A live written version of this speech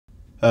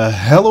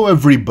Hello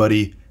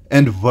everybody,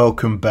 and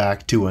welcome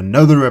back to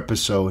another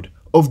episode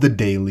of the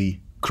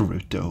Daily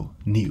Crypto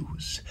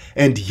News.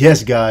 And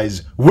yes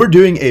guys, we're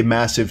doing a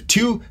massive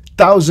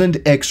 2,000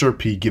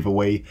 XRP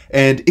giveaway,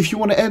 and if you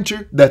want to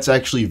enter, that's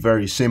actually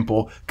very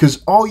simple,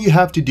 because all you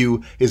have to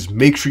do is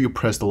make sure you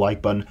press the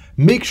like button,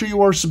 make sure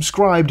you are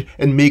subscribed,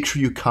 and make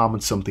sure you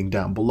comment something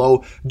down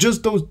below.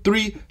 Just those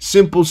 3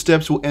 simple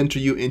steps will enter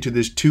you into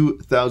this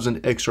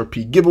 2,000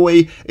 XRP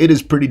giveaway. It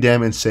is pretty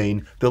damn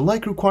insane. The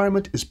like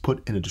requirement is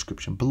put in the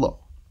description below.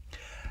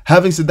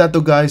 Having said that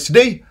though guys,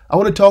 today I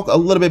want to talk a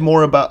little bit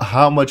more about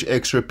how much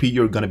XRP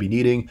you're going to be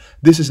needing.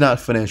 This is not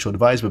financial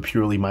advice, but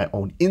purely my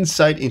own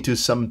insight into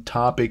some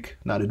topic,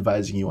 not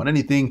advising you on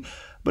anything,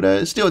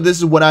 but still this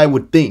is what I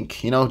would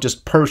think,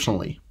 just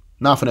personally,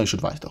 not financial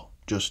advice though,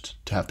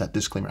 just to have that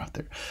disclaimer out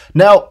there.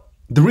 Now,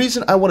 the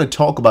reason I want to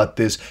talk about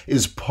this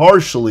is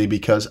partially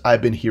because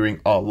I've been hearing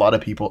a lot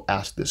of people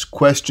ask this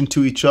question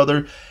to each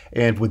other,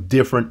 and with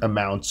different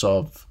amounts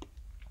of,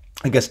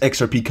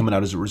 XRP coming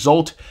out as a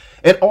result.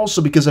 And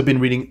also because I've been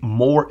reading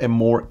more and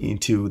more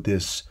into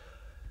this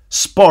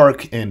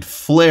Spark and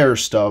Flare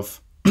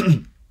stuff.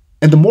 And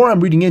the more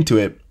I'm reading into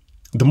it,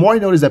 the more I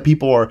notice that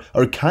people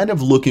are kind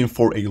of looking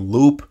for a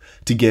loop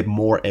to get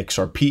more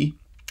XRP,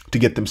 to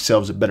get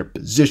themselves a better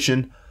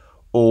position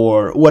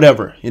or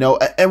whatever,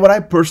 And what I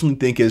personally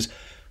think is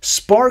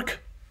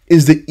Spark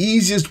is the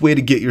easiest way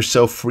to get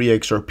yourself free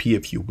XRP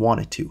if you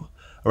wanted to.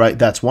 All right,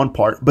 that's one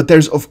part. But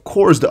there's, of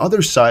course, the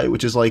other side,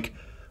 which is like,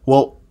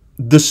 well,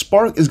 the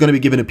Spark is going to be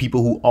given to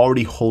people who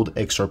already hold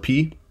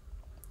XRP.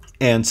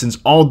 And since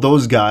all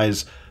those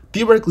guys,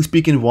 theoretically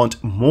speaking,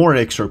 want more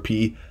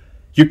XRP,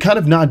 you're kind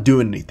of not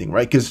doing anything,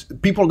 right? Because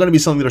people are going to be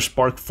selling their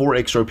Spark for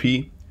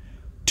XRP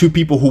to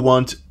people who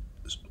want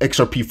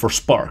XRP for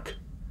Spark.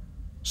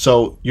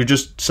 So you're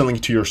just selling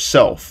it to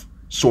yourself,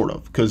 sort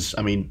of. Because,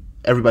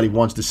 everybody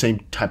wants the same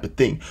type of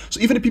thing. So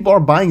even if people are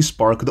buying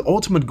Spark, the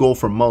ultimate goal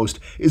for most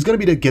is going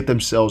to be to get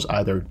themselves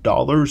either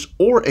dollars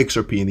or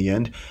XRP in the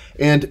end.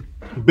 And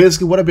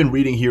basically what I've been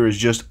reading here is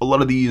just a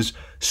lot of these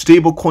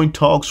stablecoin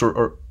talks,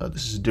 or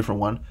this is a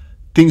different one,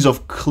 things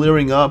of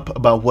clearing up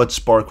about what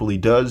Spark really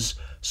does.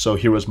 So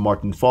here was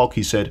Martin Falk.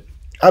 He said,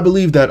 I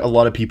believe that a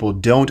lot of people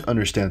don't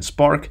understand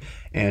Spark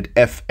and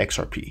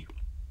XRP.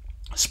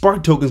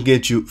 Spark tokens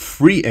get you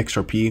free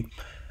XRP.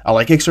 I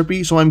like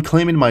XRP, so I'm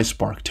claiming my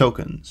Spark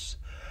tokens.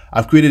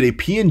 I've created a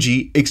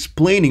PNG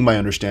explaining my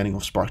understanding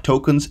of Spark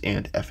tokens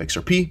and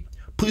XRP.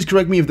 Please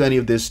correct me if any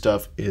of this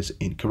stuff is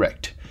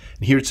incorrect.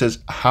 And here it says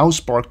how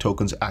Spark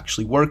tokens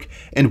actually work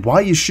and why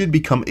you should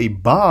become a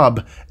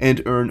Bob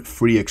and earn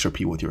free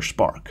XRP with your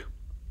Spark.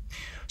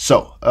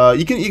 So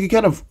you can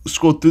kind of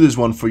scroll through this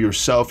one for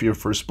yourself here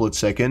for a split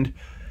second.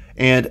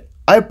 And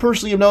I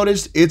personally have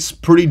noticed it's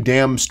pretty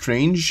damn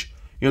strange,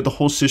 the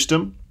whole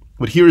system.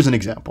 But here is an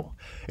example.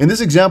 In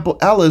this example,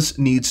 Alice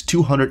needs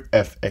 200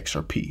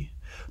 XRP.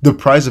 The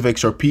price of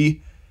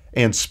XRP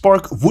and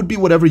Spark would be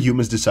whatever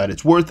humans decide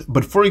it's worth,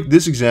 but for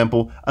this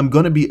example, I'm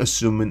going to be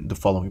assuming the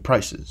following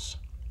prices.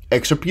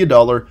 XRP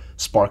 $1,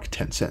 Spark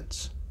 10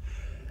 cents.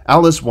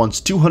 Alice wants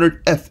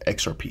 200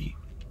 XRP.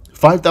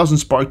 5,000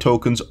 Spark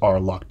tokens are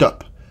locked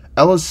up.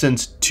 Alice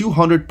sends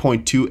 200.2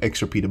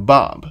 XRP to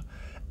Bob.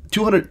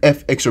 200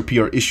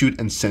 XRP are issued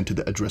and sent to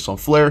the address on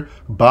Flare.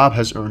 Bob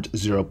has earned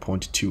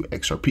 0.2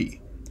 XRP.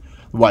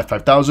 Why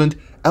 5,000?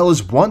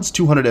 Alice wants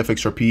 200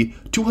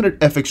 XRP. 200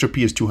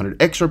 XRP is 200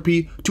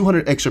 XRP.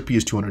 200 XRP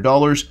is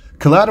 $200.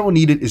 Collateral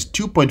needed is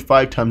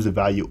 2.5 times the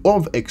value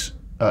of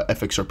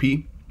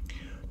XRP.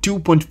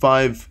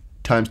 2.5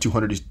 times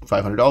 200 is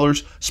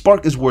 $500.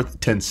 Spark is worth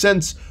 10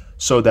 cents,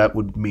 so that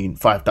would mean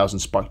 5,000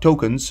 Spark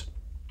tokens.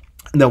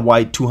 And then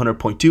why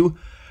 200.2?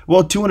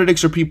 Well, 200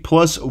 XRP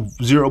plus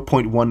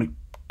 0.1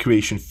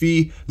 creation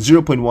fee.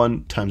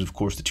 0.1 times, of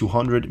course, the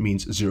 200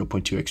 means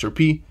 0.2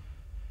 XRP.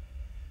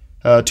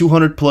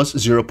 200 plus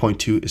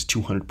 0.2 is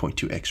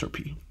 200.2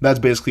 XRP. That's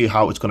basically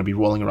how it's going to be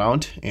rolling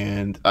around.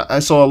 And I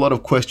saw a lot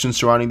of questions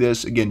surrounding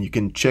this. Again, you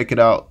can check it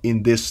out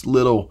in this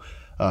little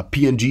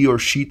PNG or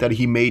sheet that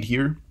he made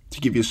here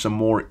to give you some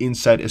more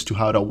insight as to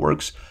how it all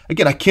works.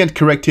 Again, I can't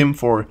correct him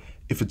for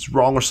if it's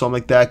wrong or something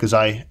like that, because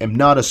I am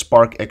not a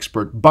Spark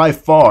expert by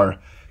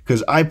far,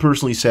 because I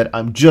personally said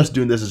I'm just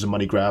doing this as a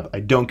money grab.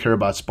 I don't care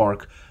about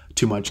Spark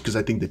too much because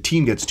I think the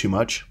team gets too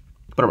much.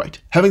 But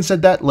alright, having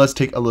said that, let's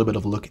take a little bit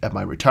of a look at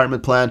my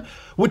retirement plan,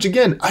 which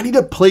again, I need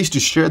a place to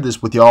share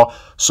this with y'all.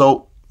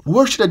 So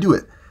where should I do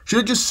it? Should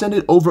I just send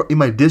it over in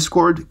my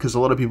Discord? Because a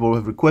lot of people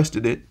have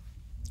requested it.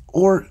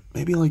 Or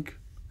maybe like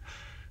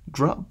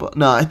drop.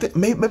 No, I think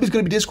maybe it's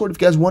going to be Discord.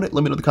 If you guys want it,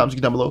 let me know in the comments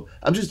down below.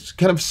 I'm just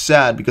kind of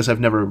sad because I've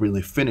never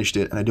really finished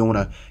it, and I don't want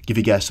to give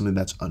you guys something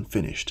that's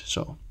unfinished.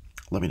 So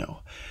let me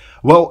know.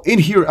 Well, in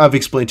here, I've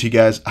explained to you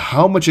guys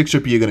how much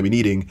XRP you're going to be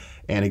needing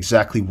and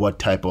exactly what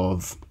type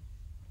of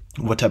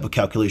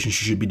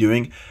calculations you should be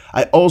doing.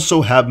 I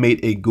also have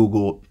made a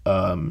Google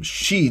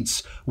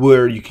Sheets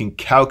where you can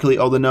calculate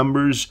all the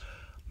numbers.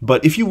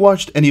 But if you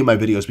watched any of my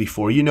videos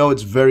before, you know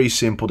it's very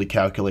simple to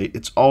calculate.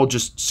 It's all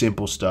just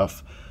simple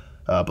stuff.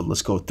 But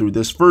let's go through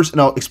this first,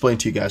 and I'll explain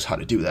to you guys how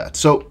to do that.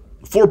 So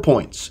 4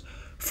 points.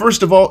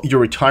 First of all, your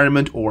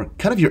retirement or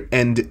kind of your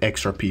end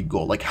XRP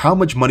goal. Like, how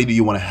much money do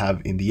you want to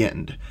have in the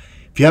end?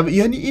 If you have,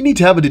 you need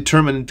to have a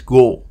determined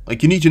goal.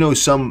 Like, you need to know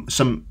some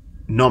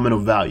nominal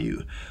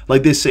value.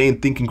 Like they say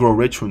in Think and Grow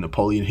Rich from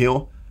Napoleon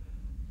Hill.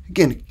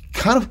 Again,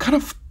 kind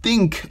of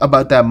think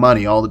about that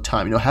money all the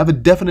time. You know, have a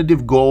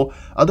definitive goal.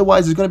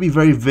 Otherwise, it's going to be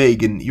very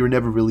vague and you're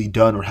never really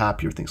done or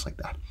happy or things like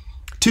that.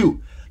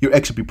 2, your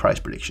XRP price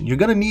prediction. You're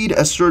going to need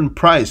a certain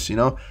price, you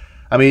know.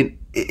 I mean,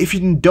 if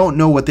you don't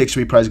know what the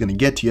XRP price is going to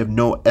get to, you have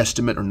no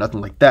estimate or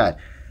nothing like that,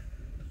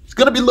 it's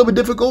going to be a little bit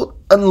difficult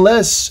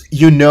unless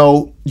you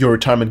know your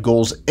retirement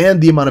goals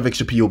and the amount of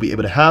XRP you'll be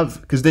able to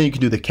have, because then you can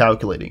do the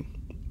calculating.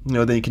 You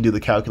know, then you can do the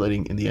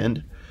calculating in the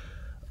end.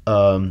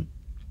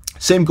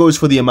 Same goes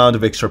for the amount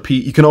of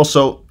XRP. You can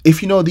also,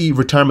 if you know the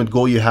retirement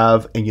goal you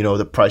have and you know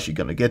the price you're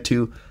going to get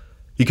to,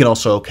 you can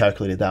also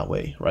calculate it that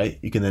way, right?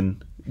 You can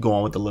then go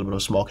on with a little bit of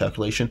a small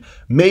calculation.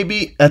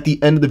 Maybe at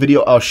the end of the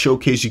video, I'll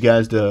showcase you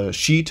guys the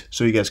sheet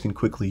so you guys can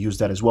quickly use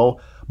that as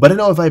well. But I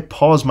know if I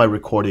pause my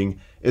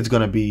recording, it's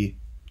going to be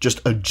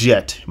just a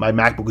jet. My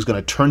MacBook is going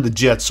to turn the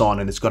jets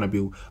on and it's going to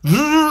be,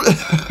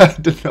 I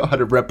don't know how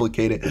to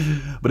replicate it,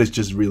 but it's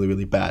just really,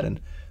 really bad. And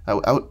I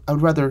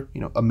would rather,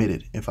 you know, omit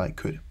it if I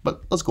could,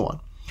 but let's go on.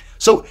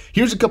 So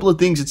here's a couple of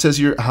things. It says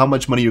here how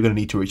much money you're going to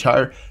need to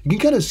retire. You can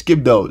kind of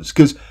skip those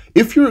because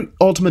if your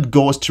ultimate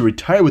goal is to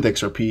retire with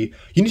XRP,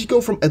 you need to go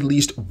from at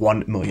least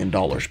 $1 million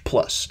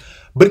plus.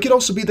 But it could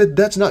also be that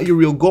that's not your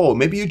real goal.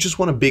 Maybe you just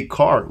want a big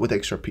car with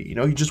XRP. You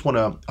know, you just want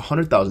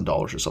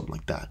 $100,000 or something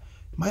like that.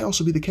 It might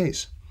also be the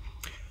case.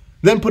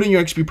 Then put in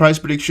your XRP price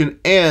prediction,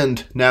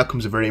 and now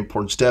comes a very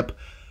important step.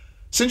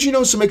 Since you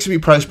know some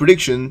XRP price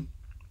prediction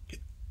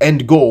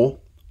end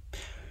goal,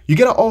 you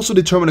gotta also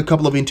determine a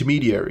couple of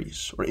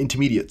intermediaries or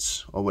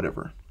intermediates or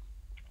whatever.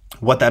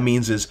 What that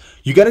means is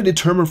you gotta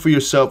determine for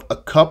yourself a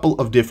couple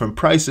of different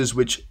prices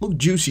which look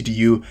juicy to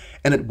you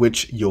and at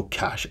which you'll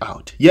cash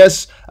out.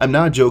 Yes, I'm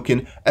not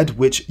joking, at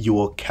which you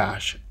will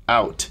cash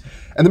out.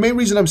 And the main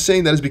reason I'm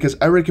saying that is because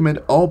I recommend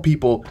all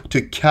people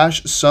to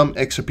cash some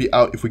XRP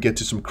out if we get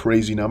to some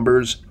crazy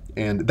numbers,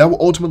 and that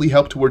will ultimately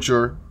help towards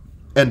your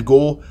end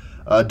goal.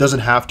 Doesn't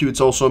have to,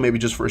 it's also maybe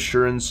just for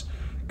assurance,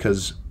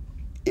 because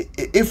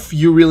if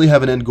you really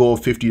have an end goal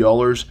of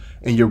 $50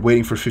 and you're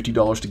waiting for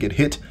 $50 to get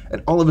hit,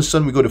 and all of a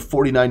sudden we go to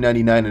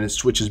 $49.99 and it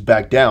switches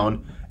back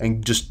down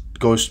and just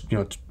goes, you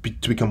know,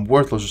 to become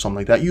worthless or something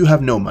like that, you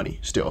have no money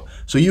still.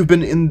 So you've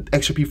been in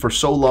XRP for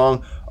so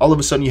long, all of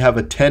a sudden you have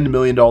a $10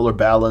 million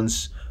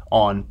balance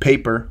on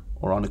paper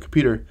or on a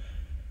computer,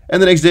 and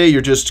the next day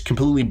you're just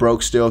completely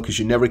broke still because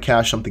you never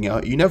cash something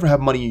out. You never have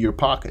money in your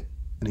pocket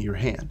and in your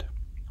hand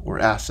or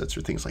assets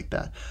or things like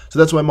that. So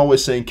that's why I'm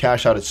always saying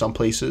cash out at some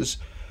places.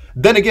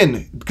 Then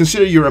again,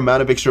 consider your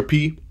amount of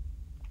XRP.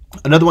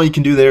 Another one you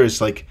can do there is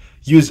like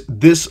use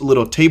this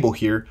little table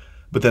here,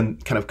 but then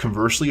kind of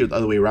conversely or the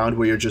other way around,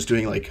 where you're just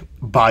doing like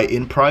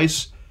buy-in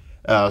price.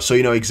 So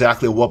you know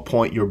exactly at what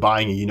point you're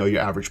buying and you know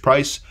your average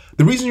price.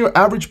 The reason your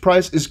average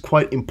price is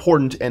quite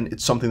important, and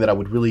it's something that I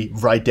would really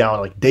write down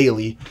like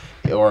daily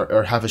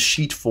or have a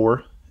sheet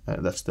for,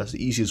 that's the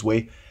easiest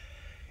way,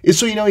 is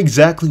so you know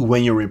exactly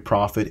when you're in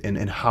profit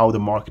and how the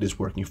market is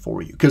working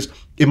for you. Because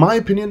in my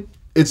opinion,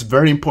 it's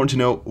very important to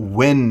know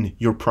when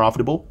you're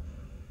profitable.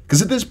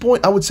 Because at this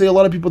point, I would say a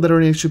lot of people that are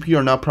in XRP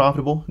are not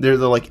profitable. They're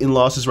like in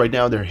losses right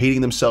now. They're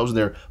hating themselves and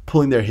they're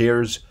pulling their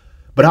hairs.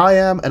 But I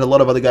am, and a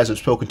lot of other guys I've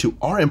spoken to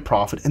are in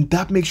profit. And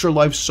that makes your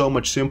life so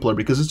much simpler,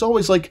 because it's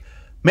always like,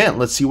 man,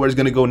 let's see where it's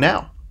going to go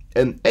now.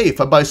 And hey,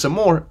 if I buy some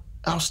more,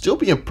 I'll still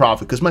be in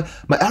profit because my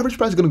average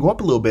price is going to go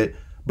up a little bit,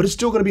 but it's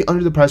still going to be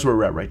under the price where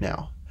we're at right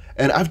now.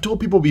 And I've told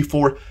people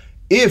before,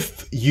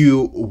 if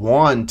you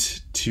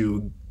want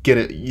to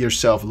get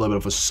yourself a little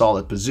bit of a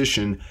solid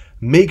position,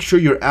 make sure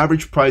your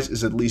average price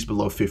is at least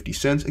below 50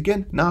 cents.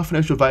 Again, not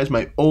financial advice,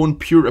 my own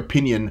pure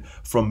opinion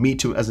from me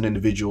to as an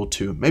individual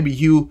to maybe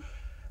you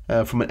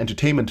from an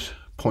entertainment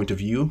point of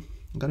view.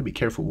 I'm going to be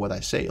careful what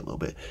I say a little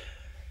bit.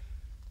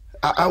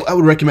 I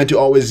would recommend to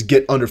always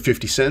get under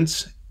 50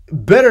 cents.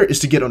 Better is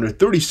to get under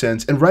 30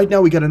 cents. And right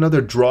now we got another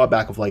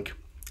drawback of like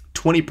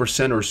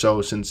 20% or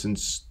so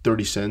since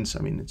 30 cents. I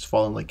mean, it's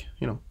fallen like,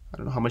 you know, I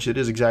don't know how much it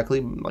is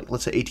exactly, like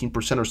let's say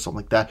 18% or something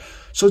like that.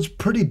 So it's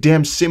pretty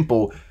damn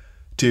simple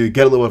to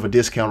get a little bit of a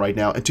discount right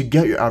now and to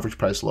get your average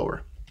price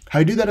lower. How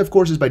you do that, of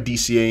course, is by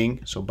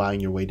DCAing, so buying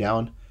your way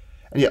down.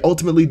 And yeah,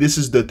 ultimately, this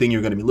is the thing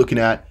you're going to be looking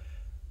at,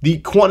 the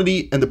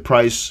quantity and the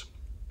price,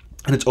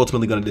 and it's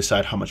ultimately going to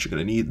decide how much you're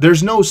going to need.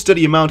 There's no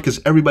steady amount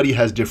because everybody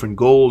has different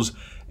goals,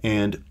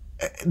 and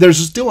there's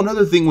still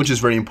another thing which is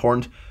very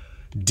important.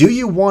 Do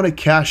you want to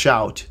cash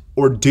out,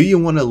 or do you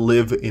want to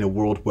live in a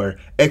world where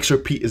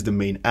XRP is the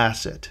main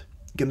asset?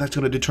 Again, that's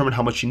going to determine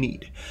how much you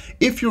need.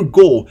 If your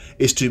goal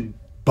is to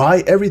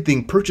buy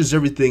everything, purchase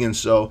everything, and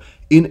so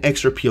in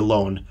XRP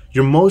alone,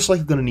 you're most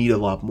likely going to need a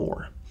lot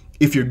more.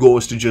 If your goal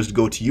is to just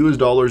go to US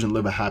dollars and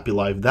live a happy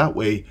life that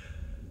way,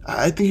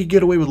 I think you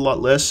get away with a lot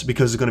less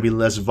because it's going to be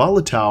less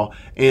volatile.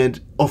 And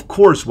of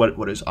course,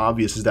 what is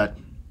obvious is that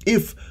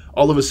if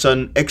all of a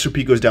sudden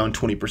XRP goes down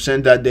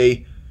 20% that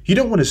day, you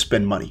don't want to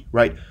spend money,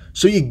 right?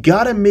 So you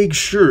gotta make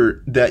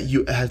sure that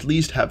you at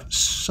least have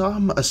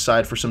some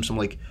aside for some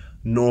like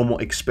normal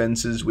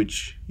expenses,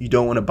 which you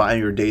don't want to buy on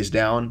your days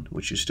down,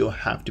 which you still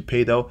have to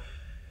pay though.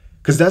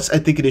 Because that's, I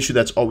think, an issue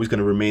that's always going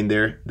to remain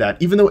there,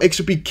 that even though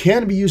XRP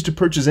can be used to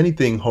purchase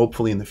anything,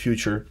 hopefully in the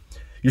future,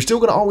 you're still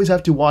going to always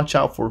have to watch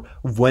out for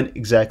when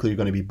exactly you're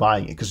going to be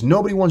buying it. Because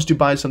nobody wants to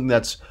buy something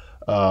that's,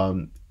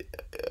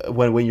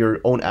 when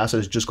your own asset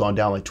has just gone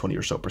down like 20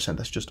 or so percent.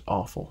 That's just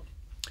awful.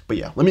 But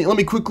yeah, let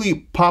me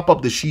quickly pop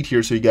up the sheet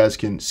here so you guys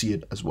can see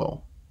it as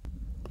well.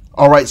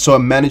 All right, so I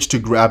managed to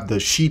grab the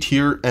sheet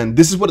here, and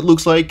this is what it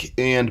looks like.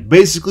 And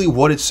basically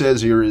what it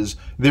says here is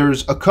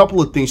there's a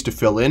couple of things to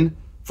fill in.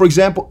 For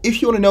example,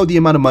 if you want to know the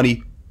amount of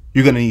money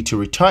you're going to need to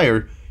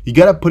retire, you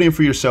got to put in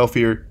for yourself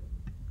here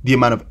the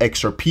amount of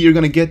XRP you're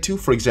going to get to.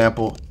 For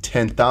example,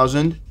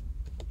 10,000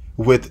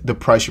 with the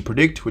price you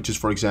predict, which is,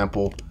 for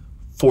example,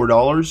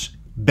 $4.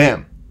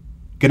 Bam,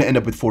 going to end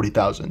up with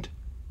 40,000.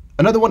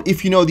 Another one,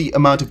 if you know the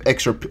amount of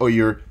XRP, or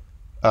you're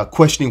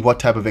questioning what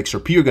type of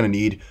XRP you're going to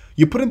need,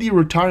 you put in the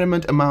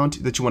retirement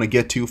amount that you want to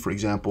get to. For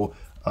example,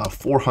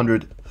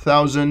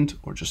 400,000,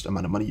 or just the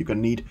amount of money you're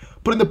going to need.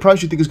 Put in the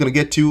price you think is going to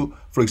get to,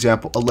 for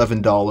example,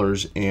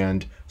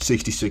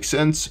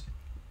 $11.66.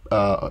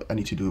 I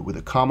need to do it with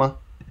a comma.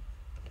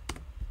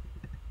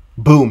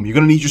 Boom, you're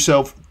going to need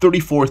yourself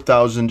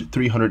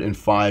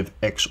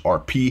 34,305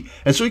 XRP.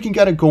 And so you can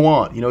kind of go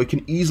on. You know, you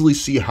can easily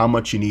see how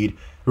much you need.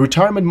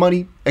 Retirement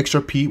money,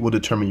 XRP, will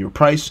determine your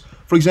price.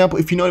 For example,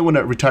 if you know you want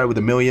to retire with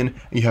 $1 million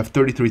and you have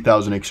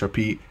 33,000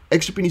 XRP,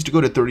 XRP needs to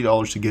go to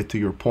 $30 to get to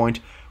your point,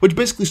 which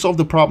basically solves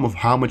the problem of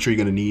how much are you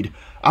going to need.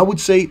 I would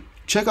say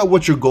check out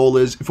what your goal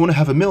is. If you want to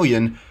have $1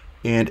 million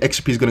and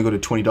XRP is going to go to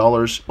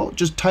 $20, well,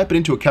 just type it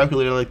into a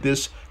calculator like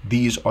this.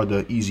 These are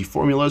the easy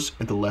formulas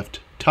at the left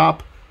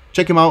top.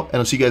 Check them out, and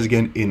I'll see you guys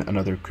again in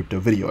another crypto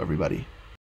video, everybody.